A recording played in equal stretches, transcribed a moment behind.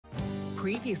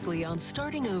Previously on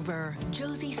Starting Over,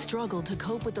 Josie struggled to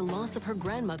cope with the loss of her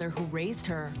grandmother who raised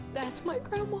her. That's my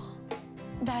grandma.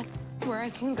 That's where I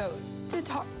can go to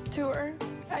talk to her.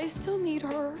 I still need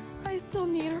her. I still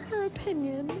need her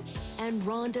opinion. And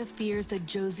Rhonda fears that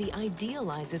Josie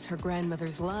idealizes her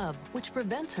grandmother's love, which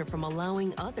prevents her from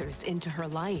allowing others into her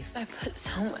life. I put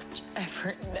so much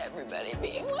effort into everybody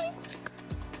being like my grandma.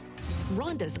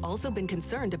 Rhonda's also been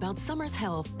concerned about Sommer's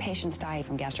health. Patients die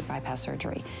from gastric bypass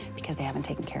surgery because they haven't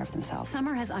taken care of themselves.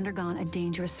 Sommer has undergone a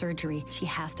dangerous surgery. She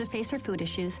has to face her food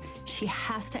issues, she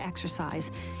has to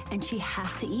exercise, and she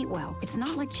has to eat well. It's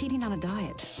not like cheating on a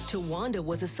diet. Tawanda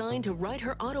was assigned to write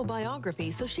her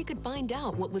autobiography so she could find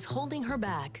out what was holding her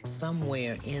back.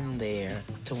 Somewhere in there,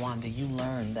 Tawanda, you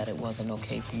learned that it wasn't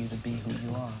okay for you to be who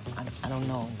you are. I don't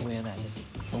know where that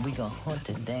is. But we gonna hunt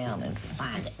it down and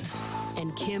find it.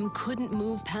 And Kim couldn't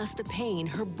move past the pain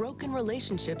her broken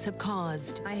relationships have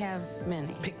caused. I have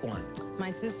many. Pick one. My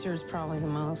sister's probably the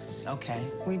most. Okay.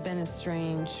 We've been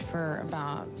estranged for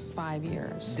about 5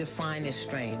 years. Define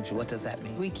estranged. What does that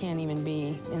mean? We can't even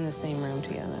be in the same room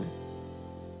together.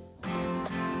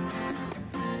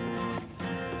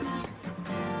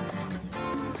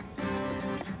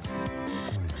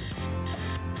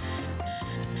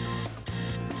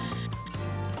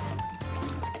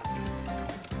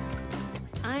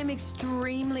 I'm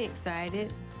extremely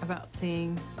excited about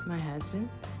seeing my husband,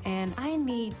 and I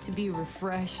need to be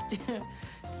refreshed.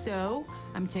 So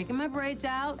I'm taking my braids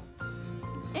out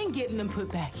and getting them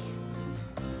put back in.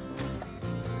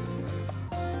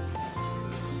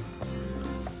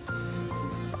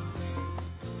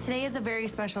 Today is a very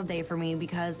special day for me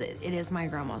because it is my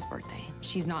grandma's birthday.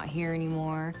 She's not here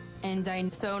anymore, and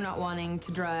I'm so not wanting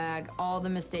to drag all the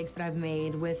mistakes that I've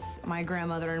made with my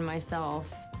grandmother and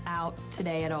myself out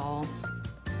today at all.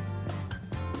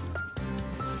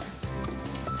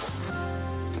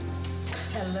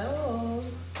 Hello.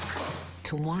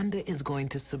 Tawanda is going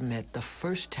to submit the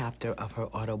first chapter of her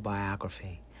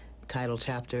autobiography. Title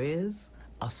chapter is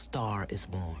A Star is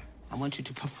Born. I want you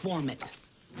to perform it.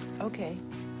 Okay.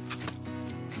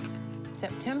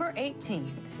 September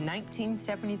 18th,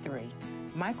 1973,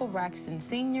 Michael Braxton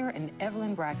Sr. and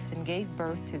Evelyn Braxton gave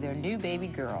birth to their new baby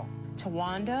girl,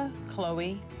 Tawanda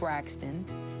Chloe Braxton,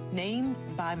 named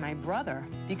by my brother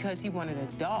because he wanted a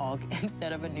dog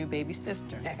instead of a new baby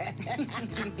sister.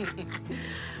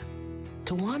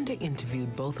 Tawanda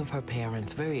interviewed both of her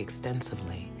parents very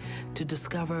extensively to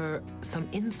discover some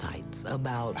insights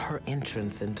about her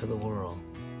entrance into the world.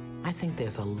 I think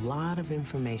there's a lot of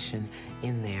information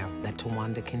in there that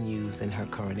Tawanda can use in her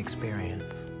current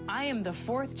experience. I am the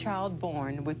fourth child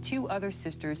born with 2 other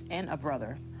sisters and a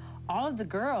brother. All of the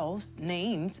girls'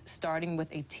 names starting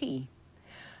with a T.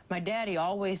 My daddy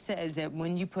always says that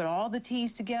when you put all the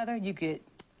T's together, you get...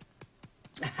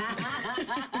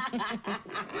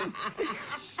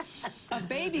 A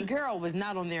baby girl was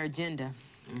not on their agenda.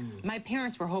 My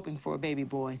parents were hoping for a baby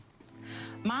boy.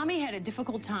 Mommy had a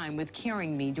difficult time with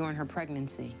carrying me during her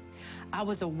pregnancy. I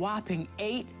was a whopping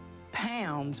 8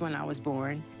 pounds when I was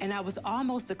born, and I was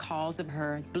almost the cause of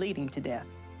her bleeding to death.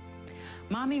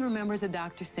 Mommy remembers a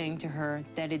doctor saying to her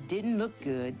that it didn't look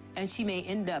good, and she may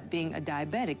end up being a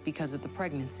diabetic because of the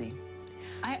pregnancy.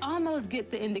 I almost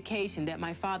get the indication that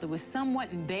my father was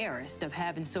somewhat embarrassed of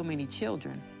having so many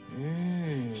children.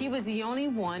 He was the only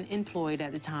one employed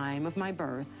at the time of my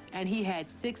birth, and he had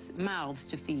 6 mouths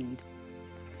to feed.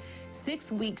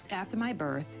 6 weeks after my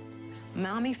birth,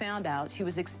 Mommy found out she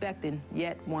was expecting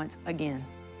yet once again.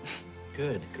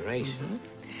 Good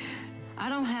gracious. I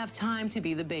don't have time to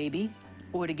be the baby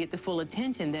or to get the full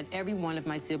attention that every one of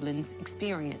my siblings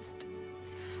experienced.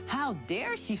 How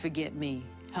dare she forget me?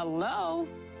 Hello?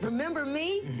 Remember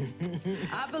me?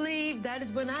 I believe that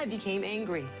is when I became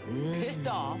angry, pissed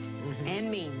off, and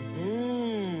mean.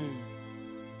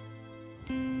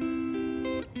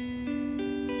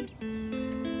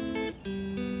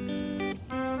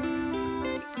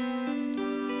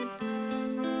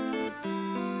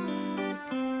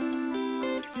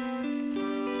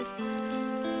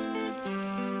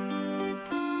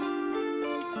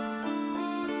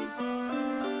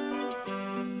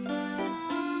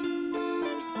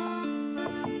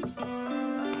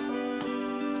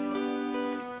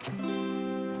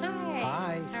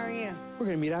 We're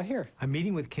going to meet out here. I'm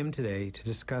meeting with Kim today to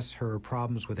discuss her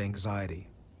problems with anxiety.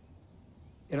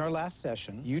 In our last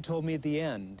session, you told me at the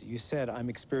end, you said, I'm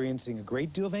experiencing a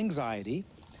great deal of anxiety.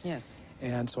 Yes.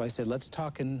 And so I said, let's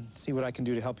talk and see what I can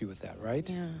do to help you with that, right?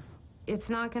 Yeah.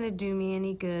 It's not going to do me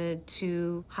any good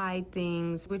to hide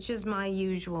things, which is my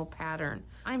usual pattern.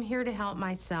 I'm here to help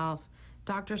myself.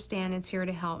 Dr. Stan is here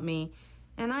to help me.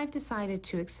 and I've decided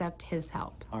to accept his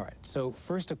help. All right, so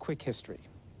first a quick history.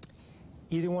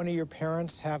 Either one of your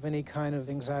parents have any kind of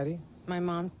anxiety? My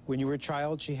mom. When you were a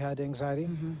child, she had anxiety?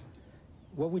 Mm-hmm.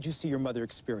 What would you see your mother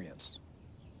experience?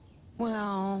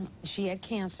 Well, she had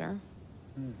cancer,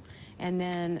 and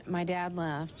then my dad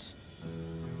left.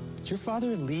 Did your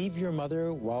father leave your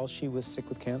mother while she was sick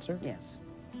with cancer? Yes.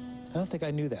 I don't think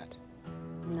I knew that.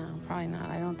 No, probably not.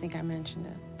 I don't think I mentioned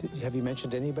it. Have you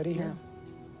mentioned anybody here?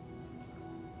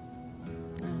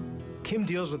 No. Kim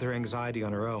deals with her anxiety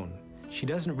on her own. She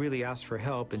doesn't really ask for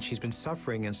help, and she's been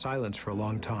suffering in silence for a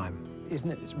long time.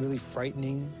 Isn't it really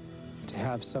frightening to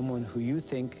have someone who you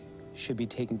think should be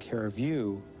taking care of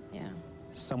you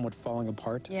somewhat falling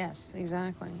apart? Yes,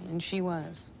 exactly. And she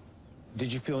was.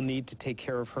 Did you feel a need to take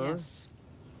care of her? Yes.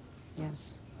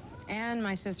 Yes. And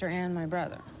my sister and my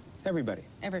brother. Everybody?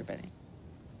 Everybody.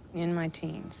 In my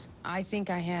teens. I think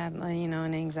I had, you know,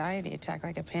 an anxiety attack,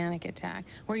 like a panic attack,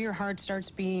 where your heart starts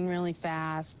beating really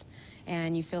fast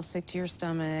and you feel sick to your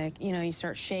stomach. You know, you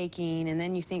start shaking, and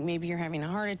then you think maybe you're having a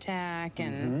heart attack.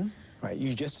 And Right.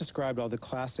 You just described all the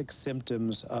classic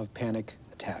symptoms of panic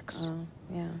attacks. Oh,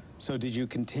 yeah. So did you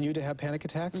continue to have panic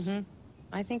attacks?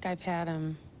 I think I've had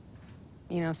them,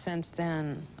 you know, since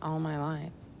then, all my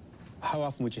life. How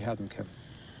often would you have them, Kim?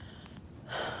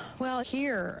 Well,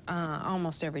 here,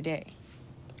 almost every day.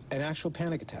 An actual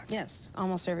panic attack? Yes,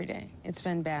 almost every day. It's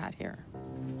been bad here.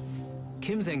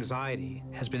 Kim's anxiety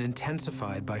has been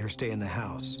intensified by her stay in the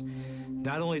house.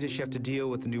 Not only does she have to deal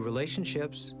with the new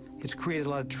relationships, it's created a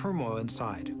lot of turmoil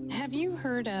inside. Have you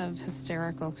heard of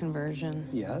hysterical conversion?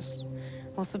 Yes.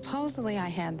 Well, supposedly I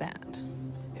had that.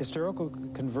 Hysterical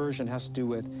conversion has to do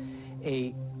with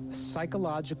a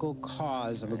psychological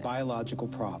cause of a biological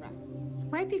problem.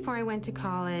 Right before I went to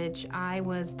college, I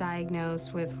was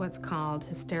diagnosed with what's called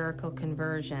hysterical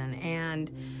conversion,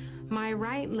 and my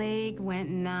right leg went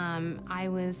numb. I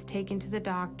was taken to the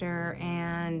doctor,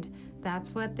 and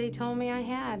that's what they told me I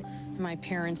had. My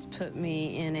parents put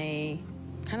me in a,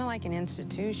 kind of like an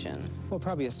institution. Well,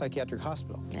 probably a psychiatric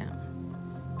hospital. Yeah.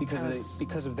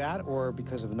 Because of that, or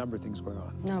because of a number of things going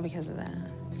on? No, because of that.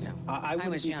 No. I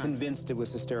wouldn't was be young. convinced it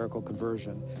was hysterical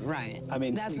conversion. Right. I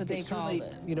mean, that's what they called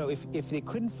it. You know, if they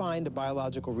couldn't find a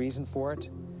biological reason for it,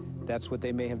 that's what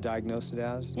they may have diagnosed it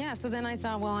as. Yeah, so then I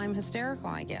thought, well, I'm hysterical,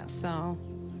 I guess. So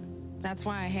that's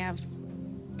why I have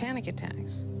panic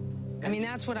attacks. I mean,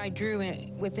 that's what I drew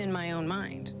within my own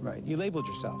mind. Right. You labeled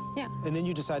yourself. Yeah. And then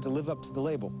you decided to live up to the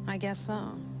label. I guess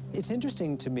so. It's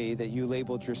interesting to me that you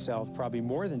labeled yourself probably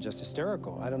more than just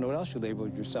hysterical. I don't know what else you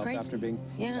labeled yourself Crazy. after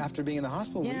being in the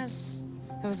hospital. Yes.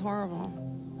 It was horrible.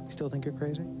 You still think you're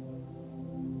crazy?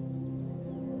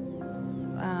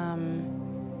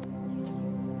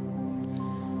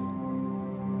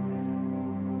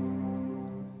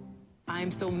 I'm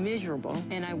so miserable,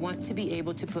 and I want to be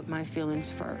able to put my feelings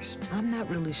first. I'm not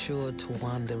really sure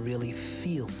Tawanda really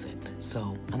feels it,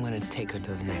 so I'm going to take her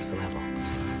to the next level.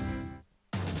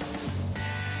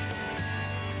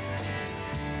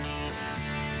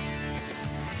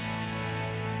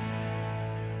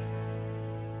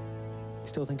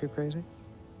 Still think you're crazy?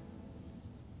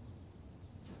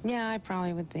 Yeah, I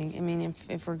probably would think. I mean,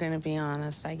 if we're going to be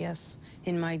honest, I guess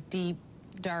in my deep,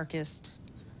 darkest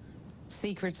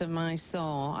secrets of my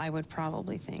soul, I would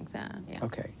probably think that, yeah.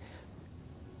 Okay.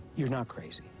 You're not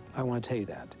crazy. I want to tell you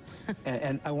that.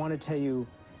 and I want to tell you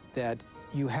that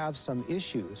you have some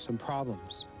issues, some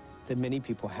problems that many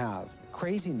people have.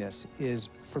 Craziness is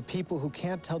for people who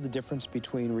can't tell the difference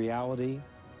between reality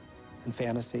and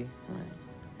fantasy. Right.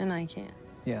 And I can't.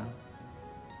 Yeah.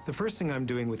 The first thing I'm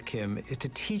doing with Kim is to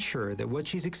teach her that what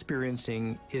she's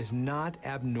experiencing is not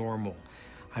abnormal.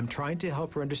 I'm trying to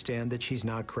help her understand that she's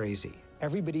not crazy.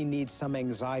 Everybody needs some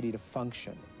anxiety to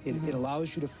function. It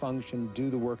allows you to function, do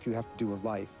the work you have to do with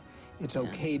life. It's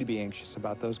okay to be anxious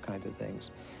about those kinds of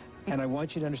things. And I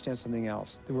want you to understand something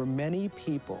else. There were many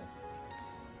people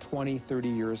 20, 30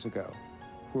 years ago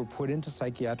who were put into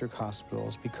psychiatric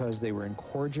hospitals because they were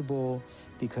incorrigible,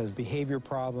 because behavior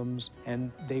problems,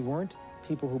 and they weren't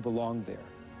people who belonged there.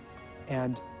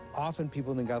 And often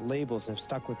people that got labels have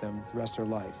stuck with them the rest of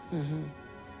their life.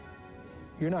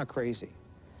 You're not crazy,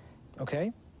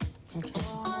 okay?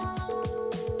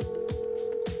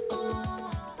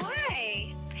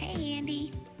 Hi. Hey,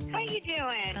 Andy. How are you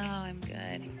doing? Oh, I'm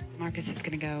good. Marcus is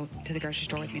going to go to the grocery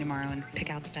store with me tomorrow and pick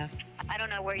out stuff. I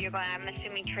don't know where you're going. I'm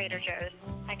assuming Trader Joe's.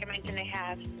 Like I mentioned, they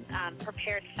have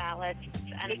prepared salads,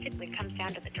 and basically it comes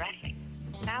down to the dressing.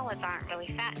 Salads aren't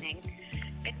really fattening.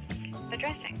 It's the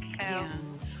dressing, so... Yeah.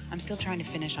 I'm still trying to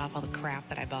finish off all the crap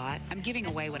that I bought. I'm giving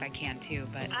away what I can, too,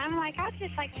 but... I'm like, I'd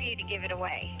just like for you to give it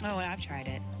away. Oh, I've tried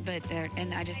it, but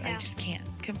I just can't.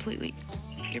 completely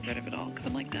get rid of it all because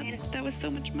I'm like, that was so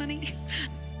much money.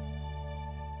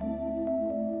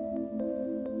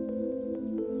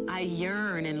 I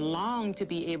yearn and long to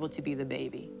be able to be the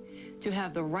baby, to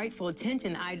have the rightful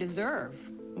attention I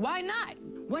deserve. Why not?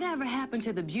 Whatever happened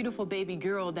to the beautiful baby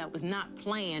girl that was not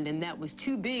planned and that was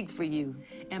too big for you?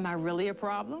 Am I really a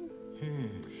problem?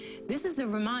 This is a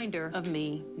reminder of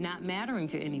me not mattering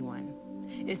to anyone,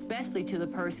 especially to the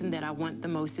person that I want the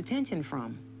most attention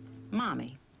from,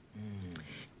 Mommy.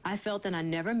 I felt that I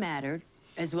never mattered,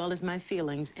 as well as my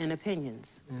feelings and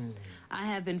opinions. I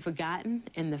have been forgotten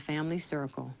in the family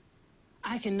circle.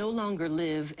 I can no longer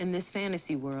live in this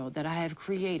fantasy world that I have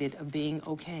created of being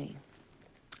okay.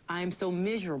 I am so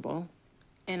miserable,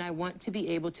 and I want to be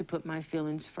able to put my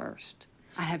feelings first.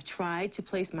 I have tried to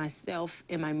place myself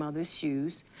in my mother's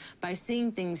shoes by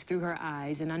seeing things through her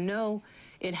eyes, and I know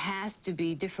it has to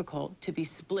be difficult to be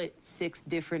split 6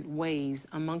 different ways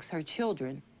amongst her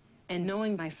children. And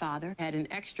knowing my father had an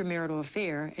extramarital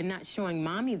affair and not showing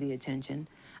Mommy the attention,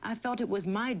 I felt it was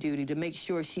my duty to make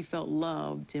sure she felt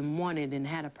loved and wanted and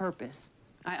had a purpose.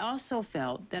 I also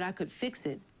felt that I could fix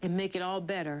it and make it all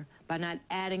better by not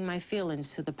adding my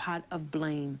feelings to the pot of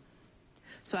blame.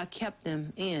 So I kept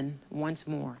them in once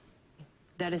more.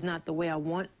 That is not the way I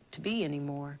want to be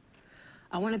anymore.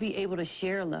 I want to be able to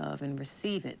share love and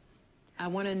receive it. I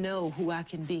want to know who I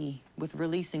can be with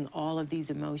releasing all of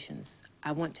these emotions.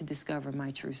 I want to discover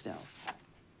my true self.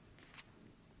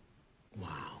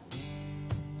 Wow.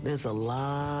 There's a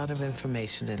lot of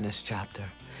information in this chapter.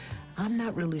 I'm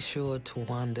not really sure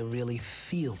Tawanda really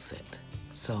feels it.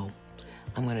 So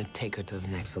I'm going to take her to the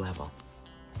next level.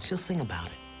 She'll sing about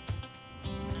it.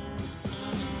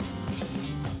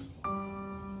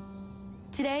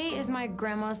 Today is my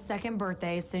grandma's 2nd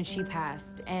birthday since she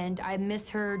passed, and I miss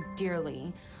her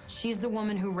dearly. She's the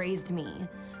woman who raised me,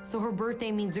 so her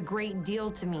birthday means a great deal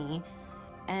to me,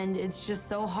 and it's just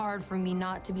so hard for me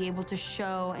not to be able to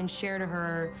show and share to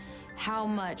her how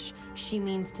much she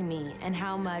means to me and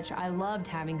how much I loved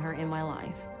having her in my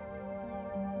life.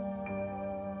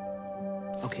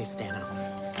 Okay, stand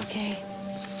up. Okay.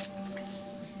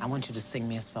 I want you to sing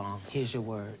me a song. Here's your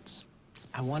words.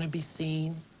 I want to be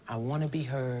seen. I want to be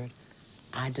heard.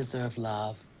 I deserve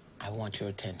love. I want your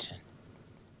attention.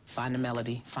 Find the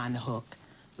melody, find the hook.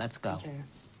 Let's go. Okay.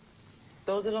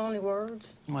 Those are the only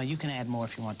words? Well, you can add more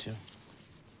if you want to.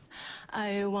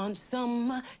 I want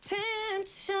some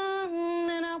attention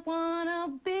and I want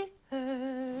to be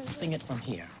heard. Sing it from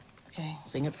here. Okay.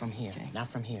 Sing it from here, Okay. not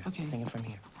from here. Okay. Sing it from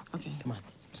here. Okay. Come on.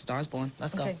 Star's born.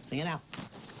 Let's go. Okay. Sing it out.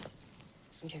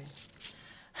 Okay.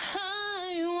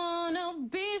 I wanna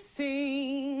be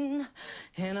seen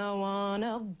and I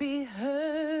wanna be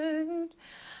heard.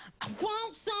 I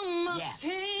want some Yes,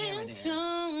 there it is.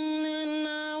 attention and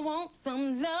I want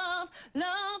some love,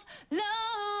 love,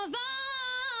 love.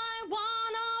 I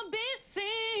wanna be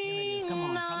seen. Come on,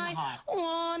 from the I heart.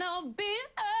 wanna be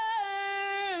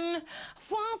heard.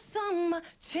 Want some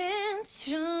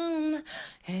attention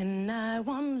and I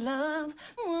want love.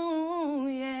 Oh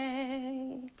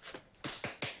yeah.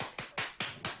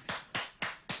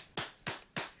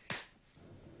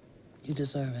 You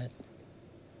deserve it.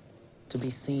 To be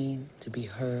seen, to be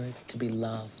heard, to be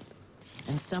loved.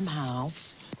 And somehow,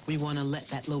 we want to let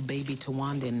that little baby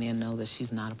Tawanda in there know that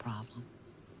she's not a problem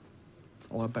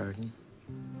or a burden.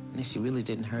 And she really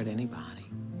didn't hurt anybody.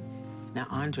 Now,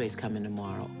 Andre's coming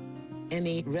tomorrow.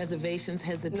 Any reservations,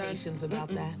 hesitations about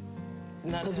that?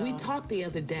 Because we talked the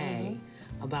other day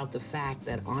about the fact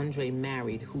that Andre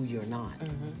married who you're not.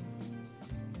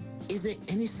 Is there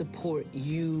any support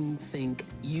you think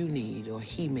you need or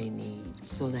he may need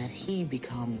so that he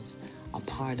becomes a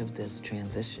part of this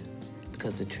transition?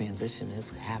 Because the transition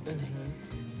is happening.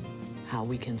 How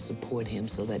we can support him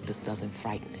so that this doesn't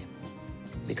frighten him.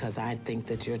 Because I think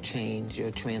that your change,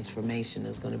 your transformation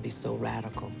is going to be so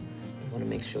radical. I want to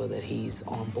make sure that he's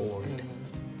on board,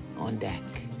 on deck.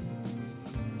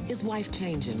 His wife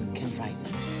changing can frighten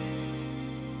him.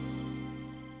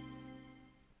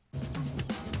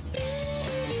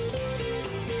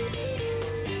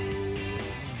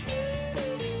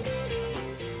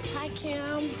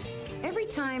 Every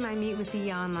time I meet with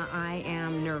Iyanla, I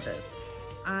am nervous.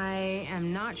 I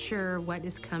am not sure what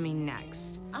is coming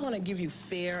next. I want to give you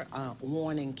fair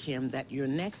warning, Kim, that your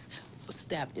next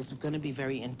step is going to be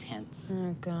very intense.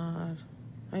 Oh, God.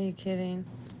 Are you kidding?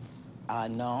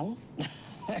 No.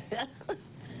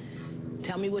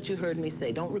 Tell me what you heard me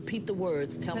say. Don't repeat the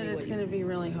words. Tell me what it's going to be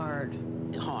really hard.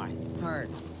 Hard. Hard.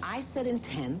 I said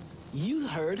intense. You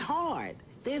heard hard.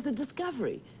 There's a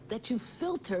discovery that you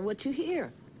filter what you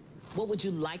hear. What would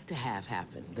you like to have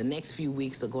happen? The next few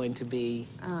weeks are going to be...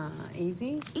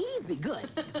 Easy. Easy, good.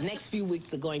 The next few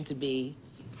weeks are going to be...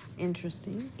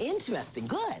 Interesting. Interesting,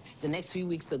 good. The next few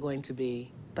weeks are going to be...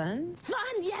 Fun? Fun,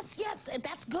 yes, yes.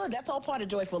 That's good. That's all part of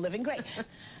joyful living. Great.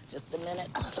 Just a minute.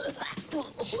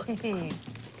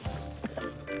 Jeez.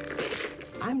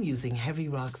 I'm using heavy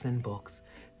rocks and books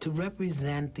to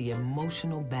represent the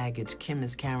emotional baggage Kim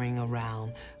is carrying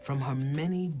around from her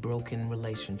many broken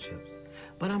relationships.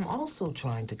 But I'm also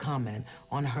trying to comment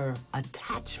on her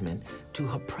attachment to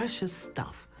her precious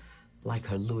stuff, like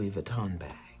her Louis Vuitton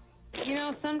bag. You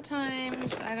know,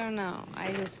 sometimes, I don't know,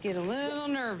 I just get a little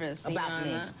nervous. About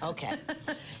me, okay.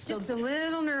 Just a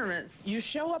little nervous. You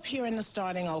show up here in the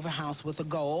starting over house with a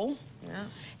goal. Yeah.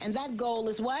 And that goal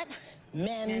is what?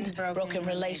 Mend broken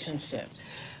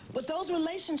relationships. But those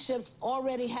relationships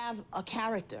already have a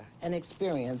character and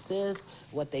experiences,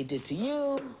 what they did to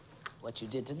you, what you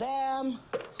did to them.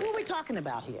 Who are we talking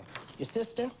about here? Your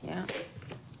sister? Yeah.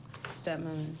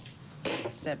 Stepmother.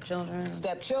 Stepchildren.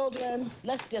 Stepchildren.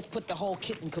 Let's just put the whole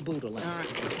kit and caboodle in. All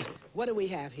right. What do we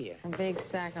have here? A big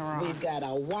sack of rocks. We've got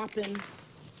a whopping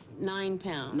 9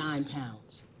 pounds. 9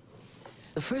 pounds.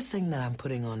 The first thing that I'm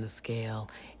putting on the scale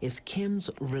is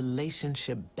Kim's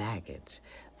relationship baggage,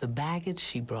 the baggage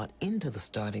she brought into the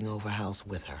starting over house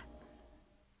with her.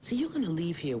 See, you're going to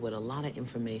leave here with a lot of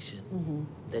information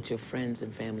that your friends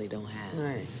and family don't have.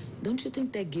 Right. Don't you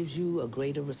think that gives you a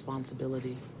greater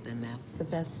responsibility than that? The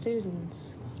best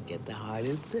students. Get the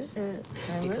hardest.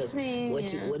 I'm listening.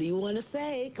 What do you want to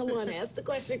say? Come on, ask the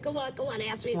question. Come on,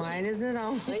 ask me. Why does it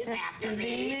always have to be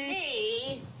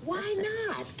me? Why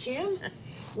not, Kim?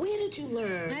 Where did you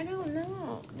learn? I don't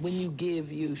know. When you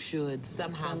give, you should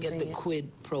somehow get the quid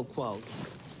pro quo.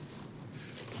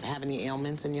 Have any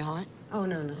ailments in your heart? Oh,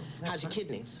 no. How's your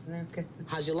kidneys? They're good.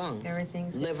 How's your lungs?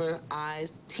 Everything's good. Liver,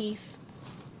 eyes, teeth?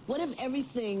 What if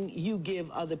everything you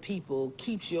give other people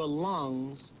keeps your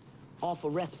lungs off a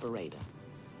respirator?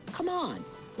 Come on.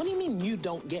 What do you mean you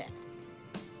don't get?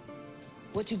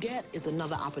 What you get is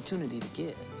another opportunity to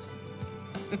give.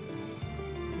 I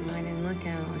didn't look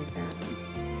at it like that.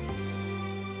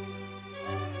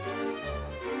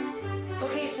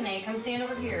 Okay, Sinead, come stand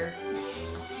over here.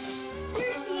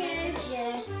 Here she is,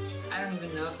 yes. I don't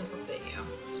even know if this will fit you.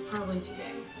 It's probably too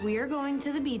big. We are going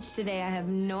to the beach today. I have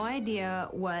no idea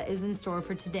what is in store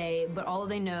for today, but all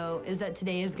they know is that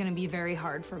today is going to be very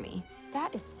hard for me.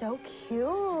 That is so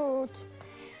cute.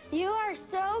 You are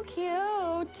so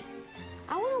cute.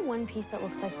 I want a one piece that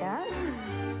looks like that.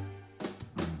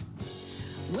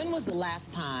 When was the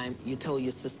last time you told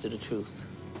your sister the truth?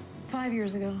 5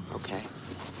 years ago. Okay.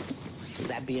 Is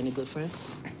that being a good friend?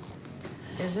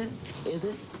 Is it? Is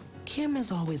it? Kim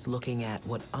is always looking at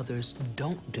what others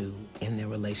don't do in their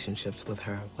relationships with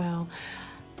her. Well,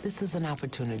 this is an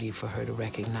opportunity for her to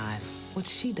recognize what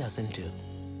she doesn't do.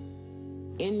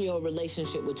 In your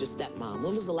relationship with your stepmom,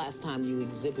 when was the last time you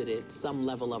exhibited some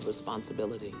level of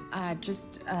responsibility?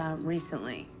 Just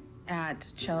recently. At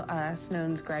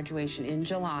Snowden's graduation in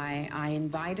July, I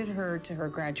invited her to her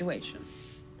graduation.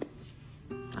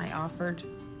 I offered,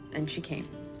 and she came.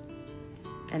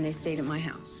 And they stayed at my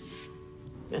house.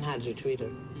 And how did you treat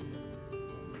her?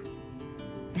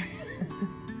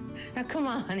 Now, come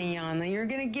on, Iyanla, you're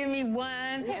gonna give me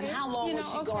one. And how long was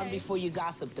she gone before you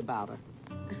gossiped about her?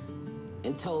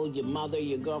 And told your mother,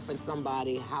 your girlfriend,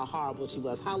 somebody how horrible she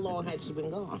was. How long had she been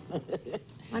gone?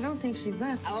 I don't think she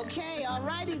left. Okay, all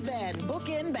righty then. Book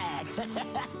and bag.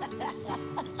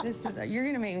 You're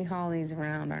gonna make me haul these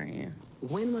around, aren't you?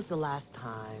 When was the last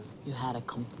time you had a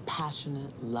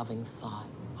compassionate, loving thought?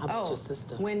 How about your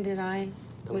sister? When did I?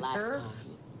 The With last her? time.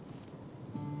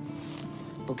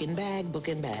 Book and bag, book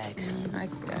and bag.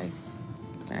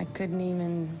 I couldn't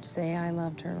even say I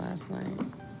loved her last night.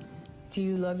 Do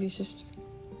you love your sister?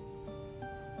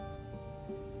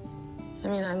 I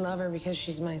mean, I love her because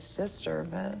she's my sister,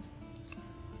 but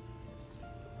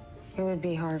it would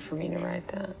be hard for me to write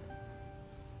that.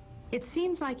 It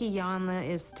seems like Iyanla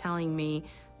is telling me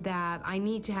that I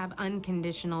need to have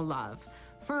unconditional love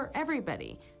for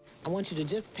everybody. I want you to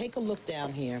just take a look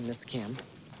down here, Miss Kim.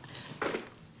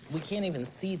 We can't even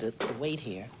see the weight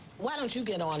here. Why don't you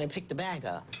get on and pick the bag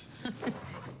up?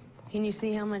 Can you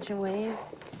see how much it weighs?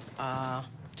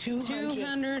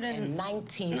 219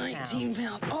 19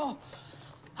 pounds. Oh.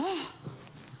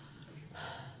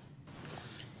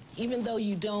 Even though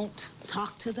you don't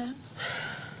talk to them,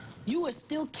 you are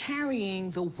still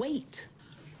carrying the weight.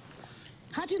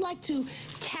 How'd you like to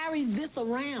carry this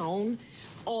around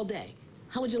all day?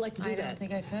 How would you like to do that? I don't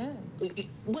think I could.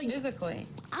 Well, physically.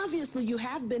 Obviously, you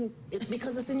have been,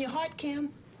 because it's in your heart,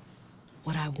 Kim.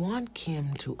 What I want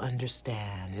Kim to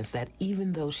understand is that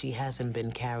even though she hasn't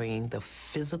been carrying the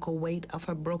physical weight of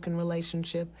her broken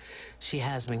relationship, she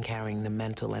has been carrying the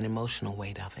mental and emotional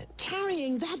weight of it.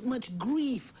 Carrying that much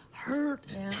grief, hurt,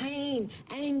 pain,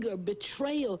 anger,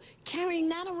 betrayal, carrying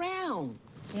that around.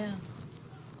 Yeah.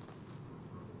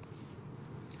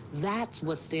 That's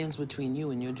what stands between you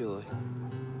and your joy.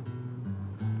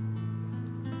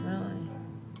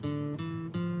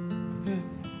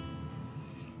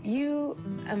 You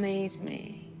amaze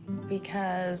me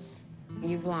because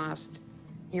you've lost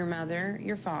your mother,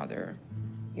 your father,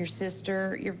 your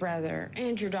sister, your brother,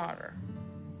 and your daughter.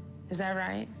 Is that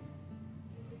right?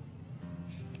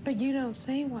 But you don't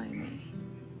say why me,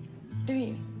 do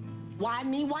you? Why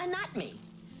me? Why not me?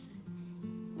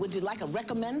 Would you like to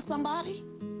recommend somebody?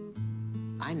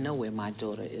 I know where my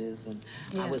daughter is, and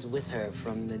I was with her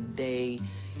from the day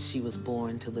she was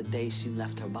born till the day she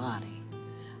left her body.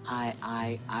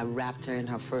 I wrapped her in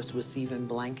her first receiving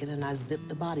blanket, and I zipped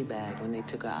the body bag when they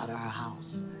took her out of her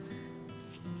house.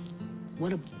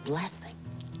 What a blessing.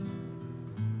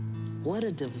 What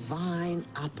a divine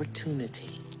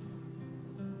opportunity.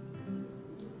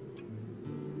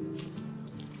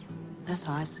 That's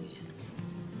how I see it.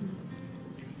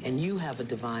 And you have a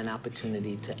divine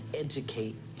opportunity to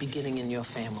educate beginning in your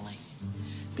family,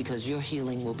 because your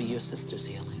healing will be your sister's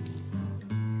healing.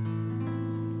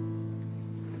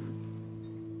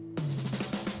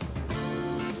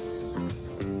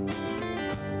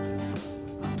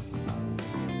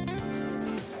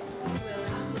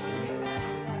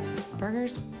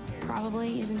 Burgers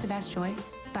probably isn't the best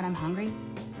choice, but I'm hungry,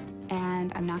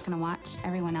 and I'm not gonna watch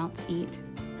everyone else eat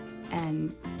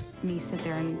and me sit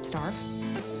there and starve.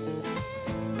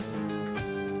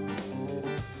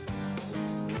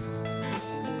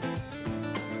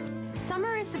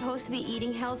 Summer is supposed to be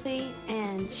eating healthy,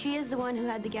 and she is the one who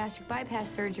had the gastric bypass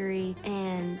surgery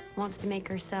and wants to make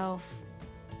herself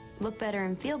look better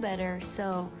and feel better,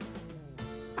 so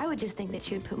I would just think that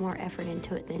she would put more effort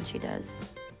into it than she does.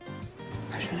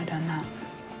 I shouldn't have done that.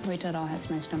 Wait till it all hits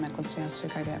my stomach. Let's see how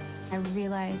sick I get. I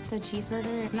realized the cheeseburger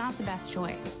is not the best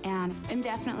choice, and I'm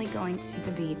definitely going to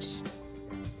the beach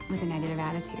with a negative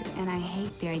attitude, and I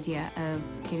hate the idea of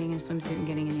getting in a swimsuit and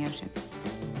getting in the ocean.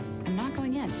 I'm not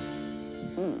going in.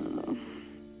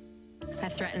 I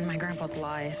threatened my grandpa's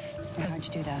life. How'd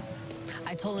you do that?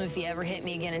 I told him if he ever hit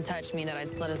me again and touched me that I'd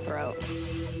slit his throat.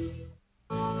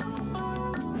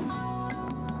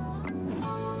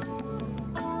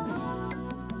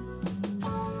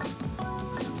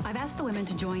 I've asked the women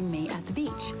to join me at the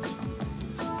beach.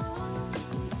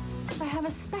 I have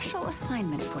a special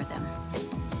assignment for them.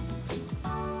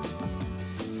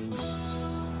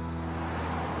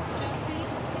 Chelsea?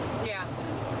 Yeah.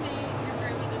 Is it today your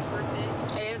grandmother's birthday?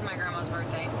 It is my grandma's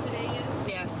birthday. Today is?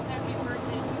 Yes. Happy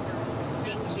birthday to her.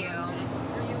 Thank you.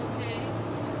 Are you okay?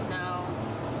 No.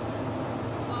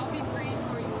 I'll be praying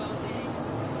for you all day.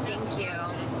 Thank you.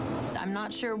 I'm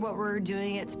not sure what we're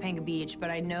doing at Topanga Beach,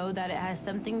 but I know that it has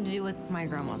something to do with my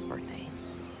grandma's birthday.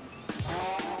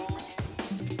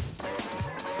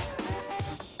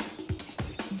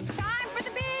 It's time for the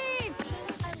beach!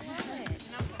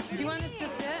 Do you want us to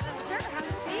sit? Sure, have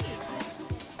a seat.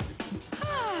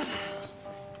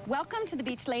 Welcome to the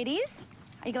beach, ladies.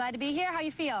 Are you glad to be here? How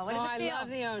you feel? What does it feel? I love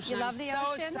the ocean. You love the I'm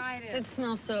ocean? so excited. It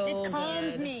smells so It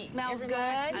calms good. me. Smells It good.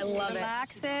 relaxes I me. love it.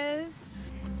 Relaxes.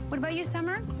 What about you,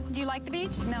 Summer? Do you like the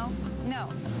beach? No. No.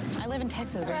 I live in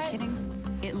Texas. Are you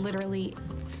kidding? It literally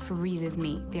freezes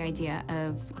me, the idea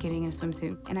of getting in a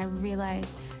swimsuit. And I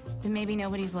realize that maybe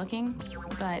nobody's looking,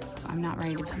 but I'm not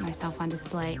ready to put myself on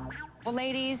display. Well,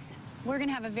 ladies, we're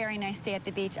gonna have a very nice day at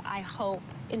the beach, I hope,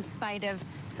 in spite of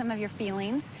some of your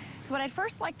feelings. So what I'd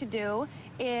first like to do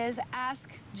is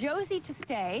ask Josie to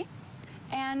stay,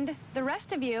 and the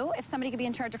rest of you, if somebody could be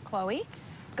in charge of Chloe,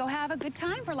 go have a good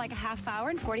time for like a half hour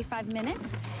and 45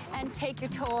 minutes, and take your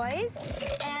toys,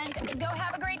 and go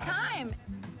have a great time.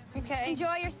 Okay.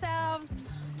 Enjoy yourselves.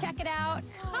 Check it out.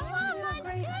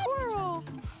 Gray squirrel.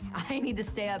 I need to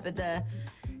stay up at the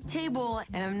table,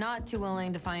 and I'm not too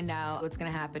willing to find out what's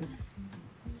gonna happen.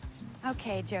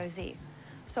 Okay, Josie.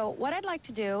 So what I'd like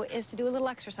to do is to do a little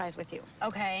exercise with you.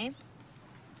 Okay.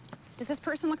 Does this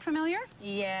person look familiar?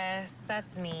 Yes,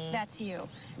 that's me. That's you.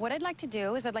 What I'd like to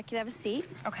do is I'd like you to have a seat.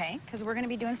 Okay. Because we're going to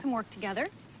be doing some work together.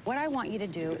 What I want you to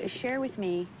do is share with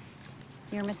me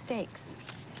your mistakes.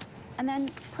 And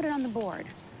then put it on the board.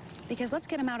 Because let's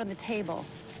get them out on the table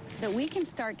so that we can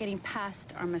start getting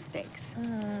past our mistakes.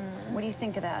 What do you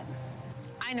think of that?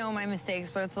 I know my mistakes,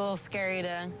 but it's a little scary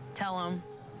to tell them.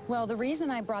 Well, the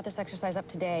reason I brought this exercise up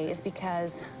today is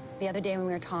because the other day when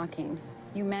we were talking,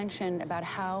 you mentioned about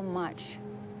how much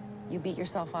you beat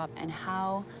yourself up and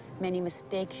how many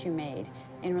mistakes you made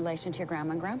in relation to your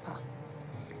grandma and grandpa.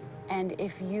 And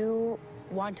if you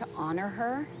want to honor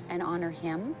her and honor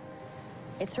him,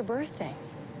 it's her birthday.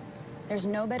 There's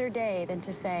no better day than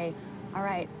to say, all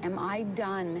right, am I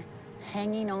done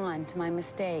hanging on to my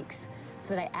mistakes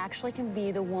so that I actually can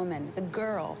be the woman, the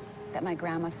girl that my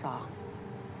grandma saw?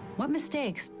 What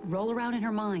mistakes roll around in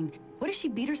her mind? What does she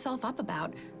beat herself up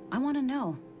about? I want to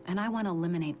know, and I want to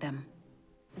eliminate them.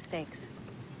 Mistakes.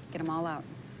 Get them all out.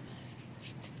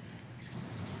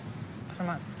 Come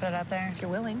on, put it out there. If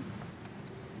you're willing.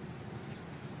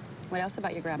 What else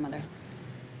about your grandmother?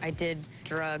 I did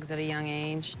drugs at a young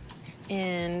age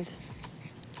and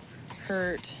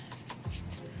hurt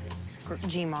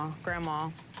grandma.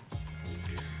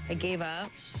 I gave up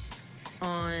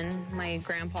on my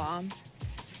grandpa.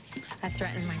 I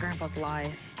threatened my grandpa's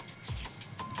life.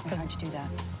 How'd you do that?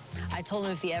 I told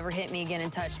him if he ever hit me again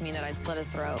and touched me that I'd slit his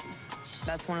throat.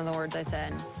 That's one of the words I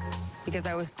said because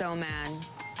I was so mad.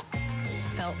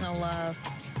 Felt no love.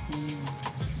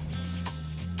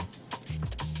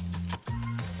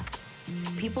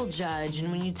 People judge,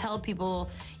 and when you tell people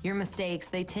your mistakes,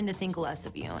 they tend to think less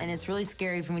of you. And it's really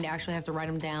scary for me to actually have to write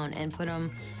them down and put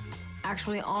them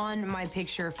actually on my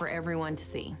picture for everyone to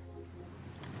see.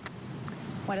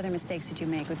 What other mistakes did you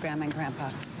make with Grandma and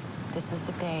Grandpa? This is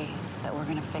the day that we're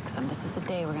gonna fix them. This is the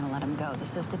day we're gonna let them go.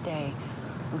 This is the day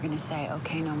we're gonna say,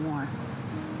 okay, no more.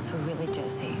 So really,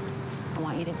 Josie, I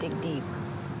want you to dig deep.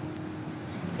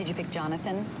 Did you pick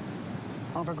Jonathan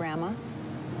over Grandma?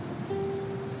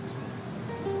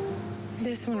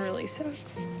 This one really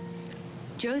sucks.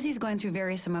 Josie's going through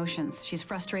various emotions. She's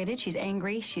frustrated, she's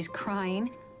angry, she's crying.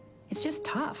 It's just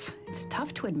tough. It's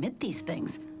tough to admit these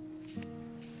things.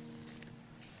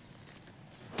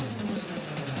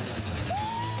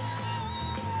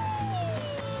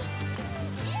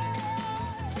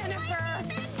 Jennifer!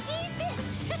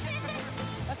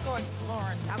 Let's go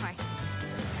exploring. Okay.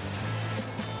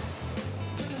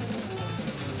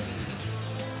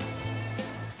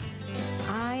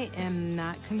 I am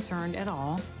not concerned at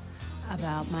all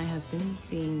about my husband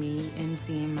seeing me and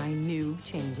seeing my new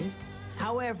changes.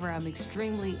 However, I'm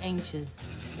extremely anxious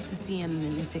to see him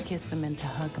and to kiss him and to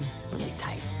hug him really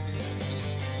tight.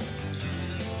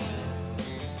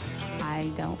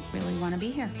 I don't really want to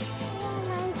be here.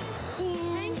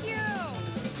 Thank you!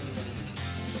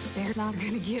 They're not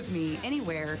going to get me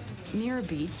anywhere near a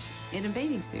beach in a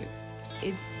bathing suit.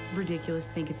 It's ridiculous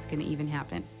to think it's going to even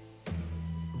happen.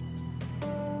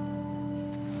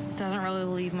 Doesn't really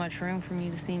leave much room for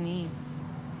me to see me.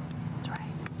 That's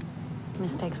right.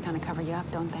 Mistakes kind of cover you up,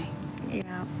 don't they?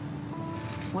 Yeah.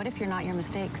 What if you're not your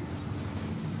mistakes?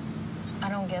 I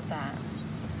don't get that.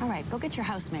 All right, go get your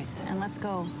housemates and let's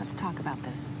talk about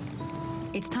this.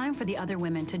 It's time for the other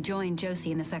women to join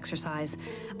Josie in this exercise.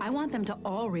 I want them to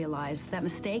all realize that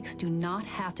mistakes do not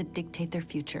have to dictate their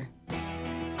future.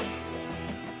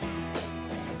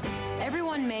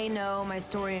 Everyone may know my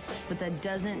story, but that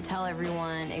doesn't tell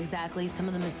everyone exactly some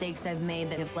of the mistakes I've made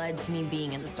that have led to me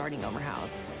being in the starting over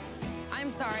house.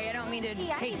 I'm sorry, I don't mean to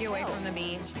take you away from the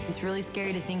beach. It's really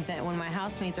scary to think that when my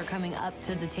housemates are coming up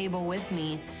to the table with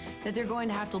me, that they're going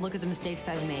to have to look at the mistakes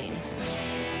I've made.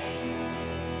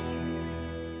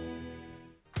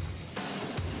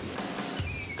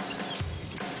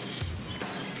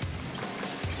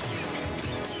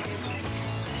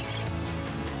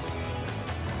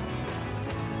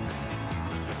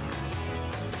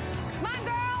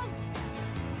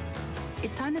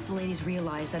 It's time that the ladies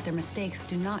realize that their mistakes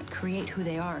do not create who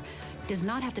they are, does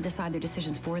not have to decide their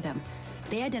decisions for them.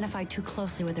 They identify too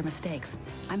closely with their mistakes.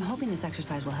 I'm hoping this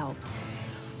exercise will help.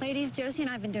 Ladies, Josie and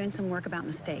I have been doing some work about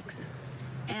mistakes.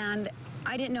 And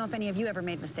I didn't know if any of you ever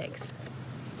made mistakes.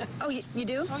 Oh, you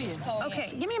do? Oh, yeah. Oh, okay,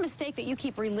 yes. Give me a mistake that you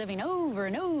keep reliving over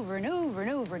and over and over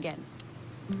and over again.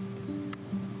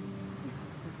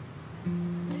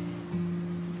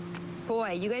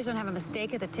 Boy, you guys don't have a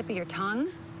mistake at the tip of your tongue?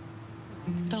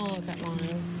 Don't look at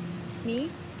mine. Me?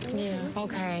 Yeah.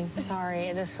 Okay. Sorry.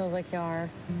 It just feels like you are.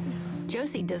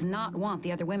 Josie does not want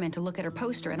the other women to look at her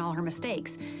poster and all her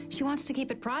mistakes. She wants to keep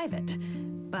it private,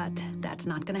 but that's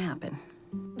not going to happen.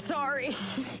 Sorry.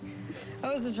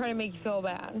 I was just trying to make you feel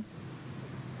bad.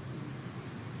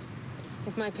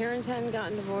 If my parents hadn't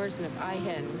gotten divorced and if I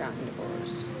hadn't gotten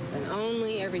divorced, then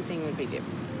only everything would be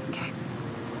different. Okay.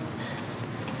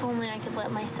 If only I could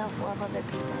let myself love other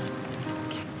people.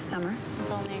 Summer?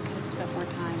 If only I could have spent more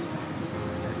time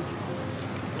with certain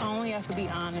people. Only I could be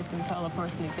honest and tell a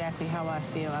person exactly how I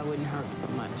feel, I wouldn't hurt so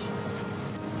much.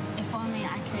 If only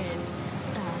I could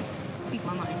speak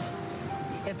my mind.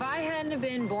 If I hadn't have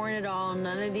been born at all,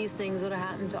 none of these things would have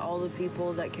happened to all the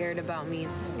people that cared about me.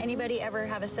 Anybody ever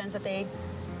have a sense that they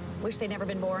wish they'd never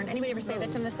been born? Anybody ever say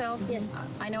that to themselves? Yes.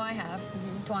 I know I have.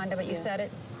 Tawanda, but you said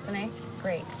it. Sine?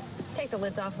 Great. Take the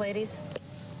lids off, ladies.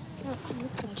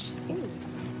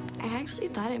 I actually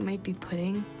thought it might be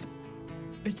pudding,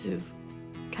 which is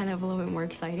kind of a little bit more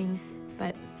exciting,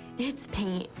 but it's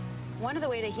paint. One of the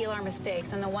ways to heal our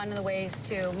mistakes and one of the ways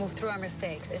to move through our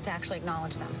mistakes is to actually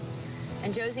acknowledge them.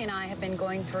 And Josie and I have been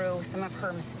going through some of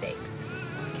her mistakes,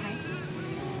 okay?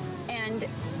 And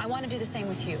I want to do the same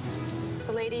with you.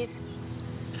 So ladies,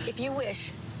 if you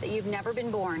wish that you've never been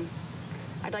born,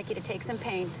 I'd like you to take some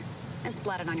paint and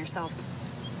splat it on yourself.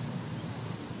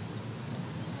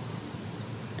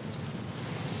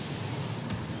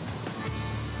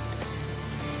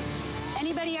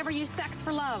 Anybody ever use sex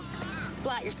for love?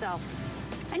 Splat yourself.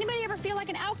 Anybody ever feel like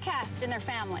an outcast in their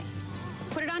family?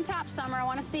 Put it on top, Sommer. I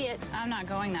want to see it. I'm not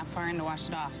going that far in to wash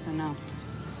it off, so no.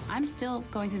 I'm still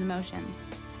going through the motions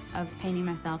of painting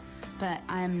myself, but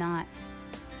I'm not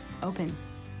open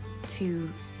to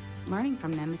learning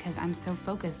from them because I'm so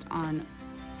focused on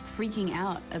freaking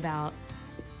out about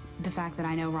the fact that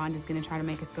I know Rhonda's going to try to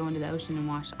make us go into the ocean and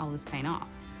wash all this paint off.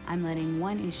 I'm letting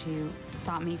one issue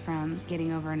stop me from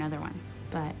getting over another one,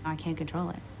 but I can't control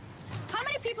it. How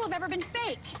many people have ever been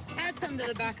fake? Add some to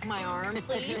the back of my arm,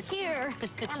 please. Here.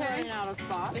 I'm running out of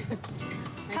spots.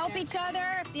 Help each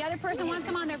other. If the other person wants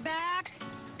them on their back,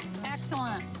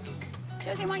 excellent.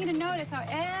 Josie, I want you to notice how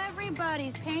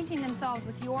everybody's painting themselves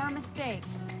with your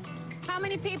mistakes. How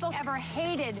many people ever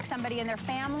hated somebody in their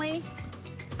family?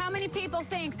 How many people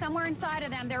think somewhere inside of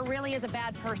them there really is a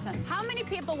bad person? How many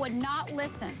people would not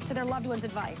listen to their loved one's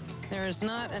advice? There is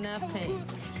not enough paint.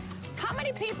 How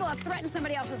many people have threatened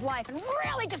somebody else's life and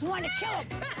really just wanted to kill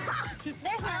them?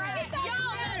 There's not enough.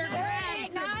 Y'all better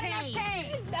grab not enough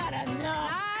paint. Not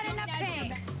enough. Not enough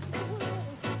paint.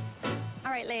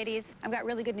 All right, ladies, I've got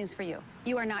really good news for you.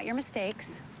 You are not your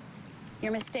mistakes.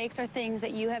 Your mistakes are things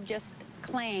that you have just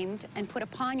claimed and put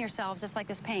upon yourselves, just like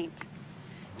this paint.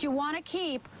 Do you want to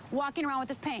keep walking around with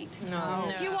this paint?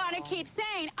 No. Do you want to keep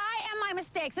saying, I am my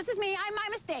mistakes? This is me, I'm my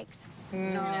mistakes.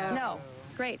 No. No.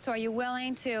 Great. So are you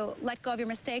willing to let go of your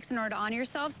mistakes in order to honor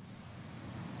yourselves?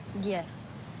 Yes.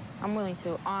 I'm willing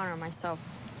to honor myself.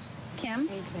 Kim? Me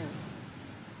too.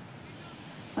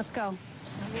 Let's go.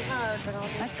 It'll be hard, but I'll do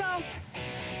it. Let's go.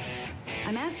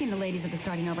 I'm asking the ladies of the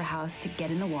Starting Over house to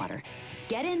get in the water.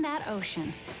 Get in that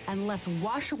ocean, and let's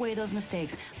wash away those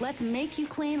mistakes. Let's make you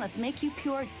clean. Let's make you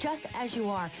pure, just as you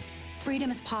are.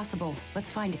 Freedom is possible. Let's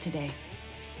find it today.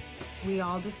 We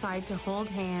all decide to hold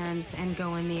hands and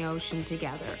go in the ocean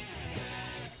together.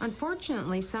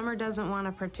 Unfortunately, Sommer doesn't want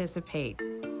to participate.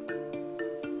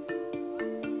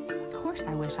 Of course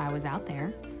I wish I was out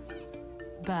there,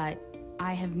 but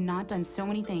I have not done so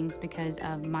many things because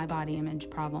of my body image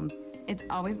problem. It's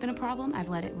always been a problem. I've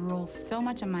let it rule so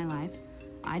much of my life.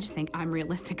 I just think I'm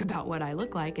realistic about what I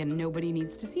look like, and nobody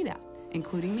needs to see that,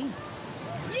 including me.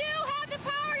 You have the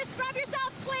power to scrub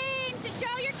yourselves clean, to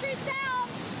show your true self.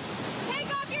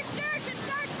 Take off your shirts and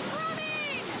start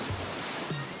scrubbing.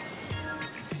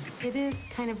 It is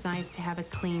kind of nice to have a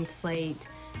clean slate,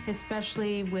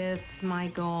 especially with my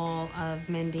goal of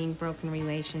mending broken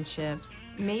relationships.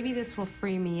 Maybe this will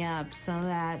free me up so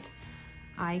that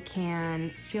I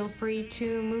can feel free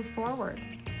to move forward.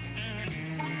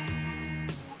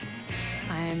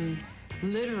 I'm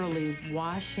literally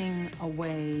washing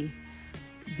away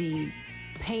the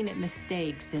painted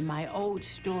mistakes in my old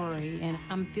story, and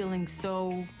I'm feeling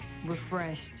so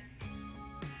refreshed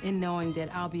in knowing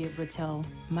that I'll be able to tell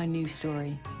my new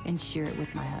story and share it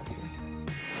with my husband.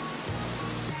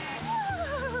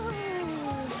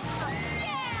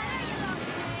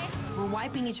 We're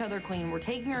wiping each other clean, we're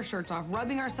taking our shirts off,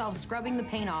 rubbing ourselves, scrubbing the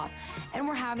paint off, and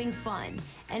we're having fun.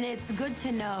 And it's good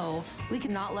to know we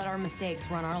cannot let our mistakes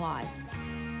run our lives.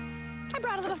 I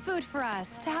brought a little food for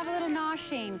us to have a little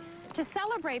noshing, to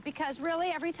celebrate, because really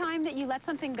every time that you let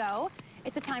something go,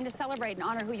 it's a time to celebrate and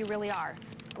honor who you really are.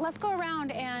 Let's go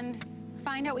around and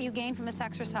find out what you gained from this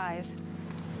exercise.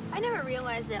 I never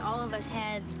realized that all of us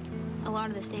had a lot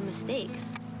of the same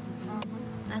mistakes.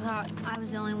 I thought I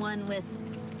was the only one with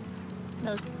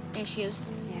those issues.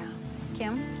 Yeah.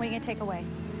 Kim, what are you gonna take away?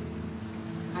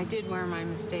 I did wear my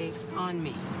mistakes on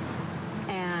me.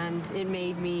 And it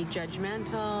made me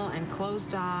judgmental and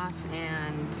closed off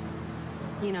and,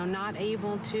 you know, not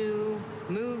able to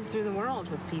move through the world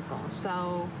with people.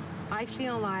 So I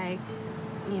feel like,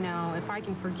 you know, if I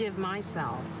can forgive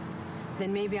myself,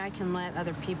 then maybe I can let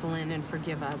other people in and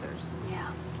forgive others.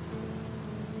 Yeah.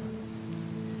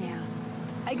 Yeah.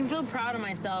 I can feel proud of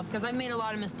myself because I've made a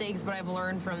lot of mistakes, but I've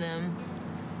learned from them.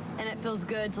 And it feels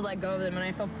good to let go of them, and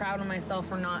I feel proud of myself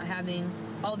for not having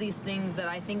all these things that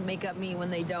I think make up me when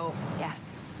they don't.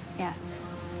 Yes, yes.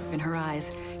 In her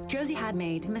eyes, Josie had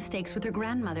made mistakes with her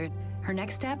grandmother. Her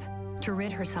next step, to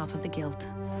rid herself of the guilt.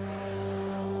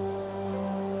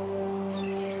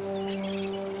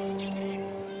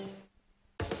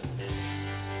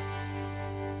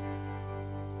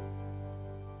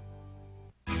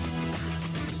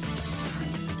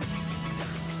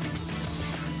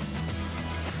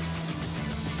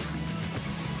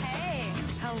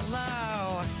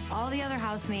 Hello. All the other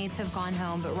housemates have gone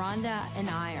home, but Rhonda and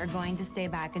I are going to stay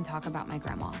back and talk about my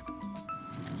grandma.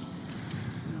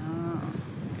 Oh,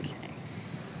 okay.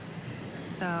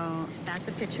 So that's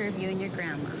a picture of you and your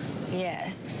grandma.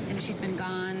 Yes. And she's been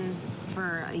gone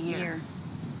For a year.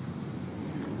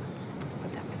 Let's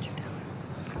put that picture down.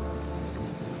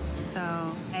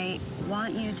 So I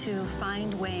want you to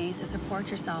find ways to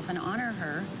support yourself and honor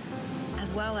her,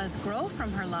 as well as grow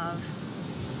from her love.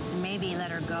 And maybe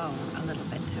let her go a little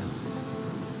bit, too.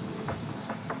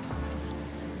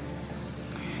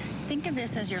 Think of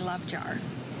this as your love jar.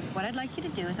 What I'd like you to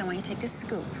do is I want you to take this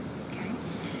scoop, okay?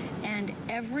 And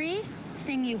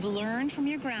everything you've learned from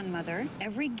your grandmother,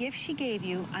 every gift she gave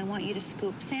you, I want you to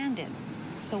scoop sand in.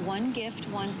 So one gift,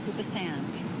 one scoop of sand.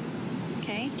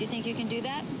 Okay? Do you think you can do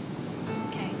that?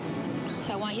 Okay.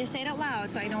 So I want you to say it out loud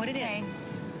so I know what it is.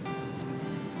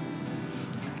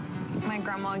 My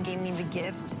grandma gave me the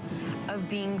gift of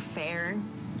being fair.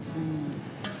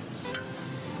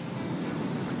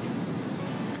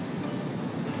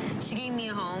 She gave me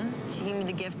a home. She gave me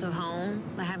the gift of home,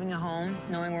 like having a home,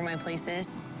 knowing where my place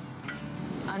is.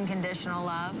 Unconditional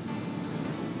love.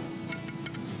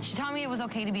 She taught me it was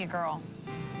okay to be a girl.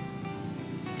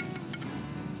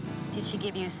 Did she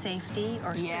give you safety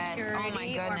or security oh my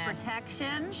goodness. or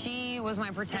protection? She was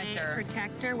my protector.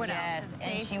 Protector, what else? Yes,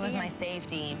 and she was my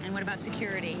safety. And what about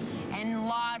security? And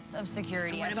lots of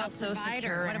security. And what about so provider?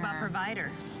 secure What in about her.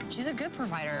 provider? She's a good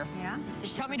provider. Yeah?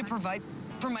 She taught me to provide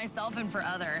for myself and for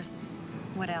others.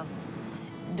 What else?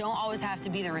 Don't always have to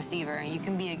be the receiver. You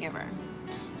can be a giver.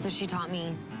 So she taught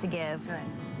me to give. Good.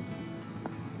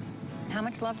 How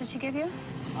much love did she give you?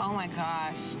 Oh my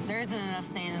gosh. There isn't enough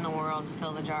sand in the world to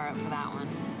fill the jar up for that one.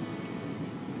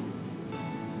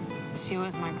 She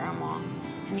was my grandma.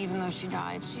 And even though she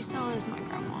died, she still is my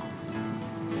grandma. That's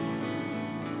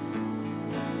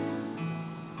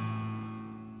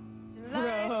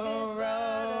right. Row,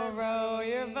 row, row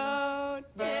your boat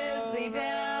gently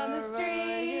down the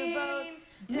stream.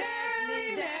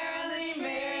 Merrily, merrily,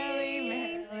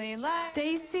 merrily, merrily.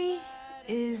 Stacy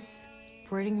is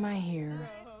braiding my hair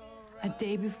a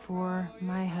day before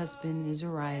my husband is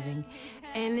arriving,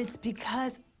 and it's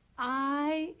because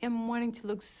I am wanting to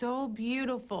look so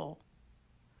beautiful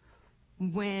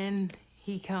when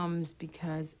he comes,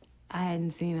 because I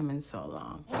hadn't seen him in so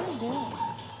long. What are you doing?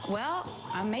 Well,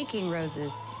 I'm making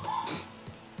roses.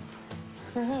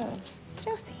 For who?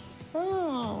 Josie.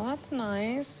 Oh, that's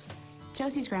nice.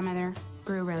 Josie's grandmother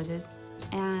grew roses,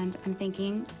 and I'm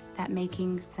thinking that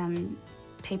making some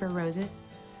paper roses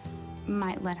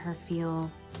might let her feel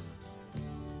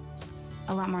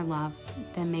a lot more love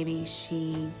than maybe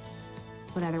she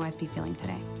would otherwise be feeling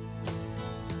today.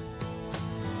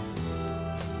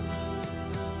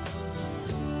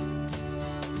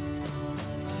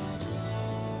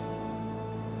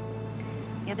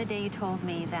 The other day you told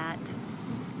me that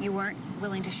you weren't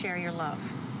willing to share your love.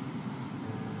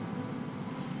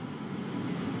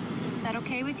 Is that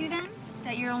okay with you then?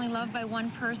 That you're only loved by one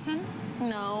person?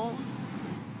 No.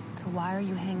 So why are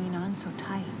you hanging on so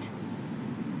tight?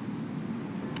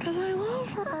 Because I love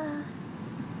her.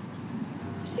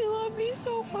 She loved me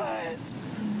so much.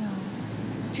 I know.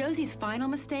 Josie's final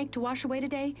mistake to wash away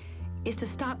today is to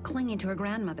stop clinging to her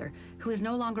grandmother, who is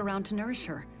no longer around to nourish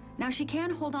her. Now, she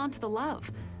can hold on to the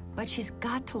love, but she's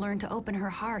got to learn to open her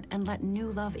heart and let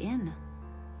new love in.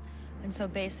 And so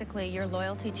basically, your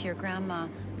loyalty to your grandma,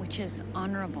 which is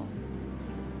honorable,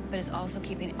 but is also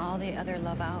keeping all the other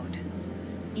love out,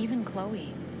 even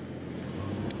Chloe.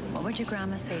 What would your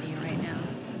grandma say to you right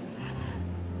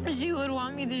now? She would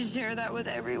want me to share that with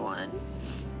everyone.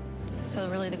 So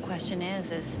really the question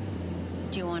is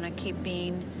do you want to keep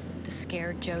being the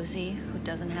scared Josie who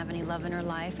doesn't have any love in her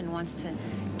life and wants to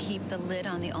keep the lid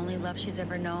on the only love she's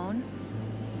ever known?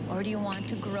 Or do you want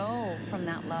to grow from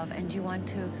that love and do you want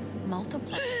to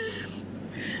multiply it?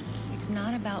 It's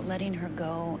not about letting her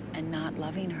go and not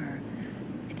loving her.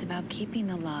 It's about keeping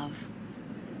the love,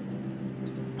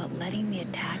 but letting the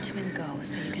attachment go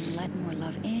so you can let more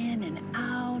love in and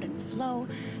out and flow,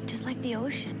 just like the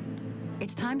ocean.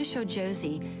 It's time to show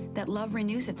Josie that love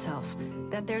renews itself,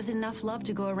 that there's enough love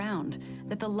to go around,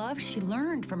 that the love she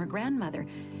learned from her grandmother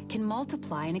can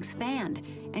multiply and expand,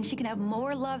 and she can have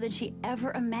more love than she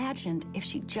ever imagined if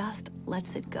she just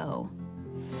lets it go.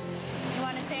 You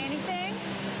want to say anything?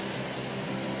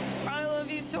 I love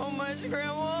you so much,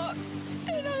 Grandma,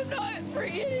 and I'm not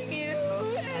forgetting you,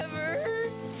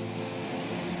 ever.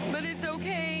 But it's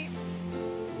okay.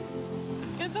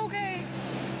 It's okay.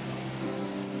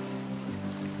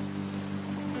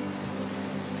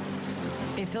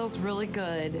 It feels really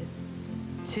good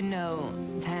to know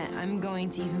that I'm going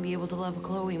to even be able to love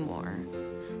Chloe more,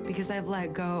 because I've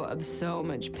let go of so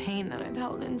much pain that I've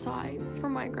held inside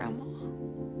from my grandma.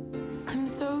 I'm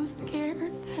so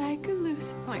scared that I could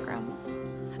lose my grandma,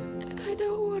 and I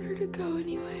don't want her to go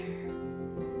anywhere.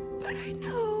 But I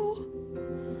know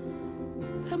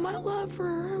that my love for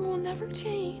her will never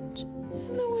change,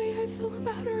 and the way I feel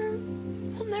about her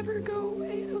will never go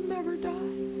away. It'll never die.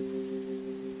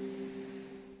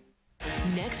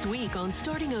 Next week on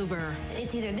Starting Over.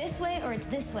 It's either this way or it's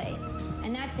this way,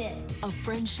 and that's it. A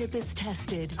friendship is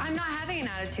tested. I'm not having an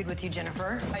attitude with you,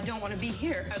 Jennifer. I don't want to be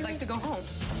here. I'd like to go home.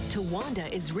 Tawanda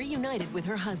is reunited with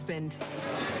her husband.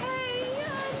 Hey,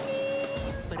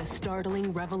 honey. But a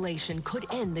startling revelation could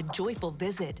end the joyful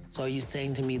visit. So are you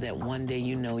saying to me that one day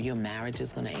you know your marriage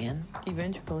is going to end?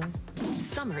 Eventually.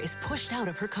 Sommer is pushed out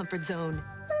of her comfort zone.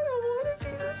 I don't want to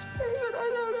be this way, but I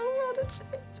don't know how to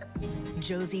change it.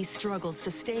 Josie struggles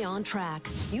to stay on track.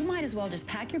 You might as well just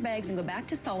pack your bags and go back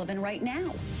to Sullivan right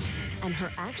now. And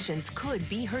her actions could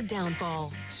be her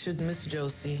downfall. Should Miss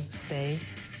Josie stay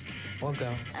or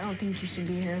go? I don't think you should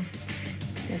be here.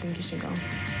 I think you should go.